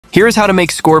Here's how to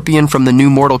make Scorpion from the new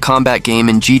Mortal Kombat game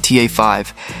in GTA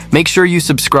 5. Make sure you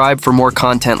subscribe for more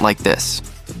content like this.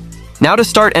 Now to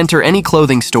start, enter any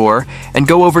clothing store and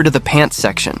go over to the pants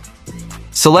section.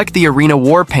 Select the Arena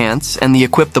War pants and the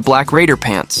Equip the Black Raider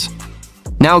pants.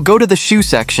 Now go to the shoe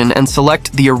section and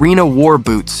select the Arena War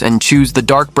boots and choose the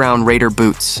dark brown Raider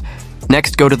boots.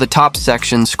 Next, go to the top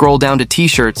section, scroll down to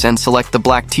t-shirts and select the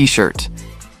black t-shirt.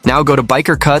 Now go to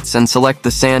biker cuts and select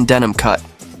the sand denim cut.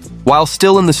 While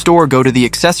still in the store, go to the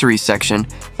accessories section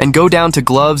and go down to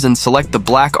gloves and select the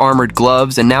black armored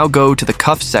gloves, and now go to the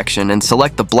cuffs section and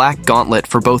select the black gauntlet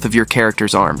for both of your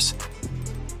character's arms.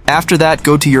 After that,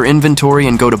 go to your inventory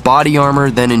and go to body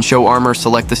armor, then in show armor,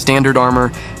 select the standard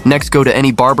armor. Next, go to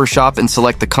any barbershop and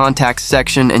select the contacts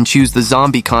section and choose the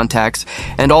zombie contacts,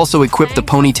 and also equip the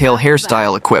ponytail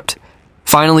hairstyle equipped.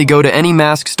 Finally, go to any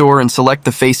mask store and select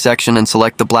the face section and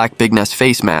select the black Big Ness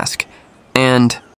face mask. And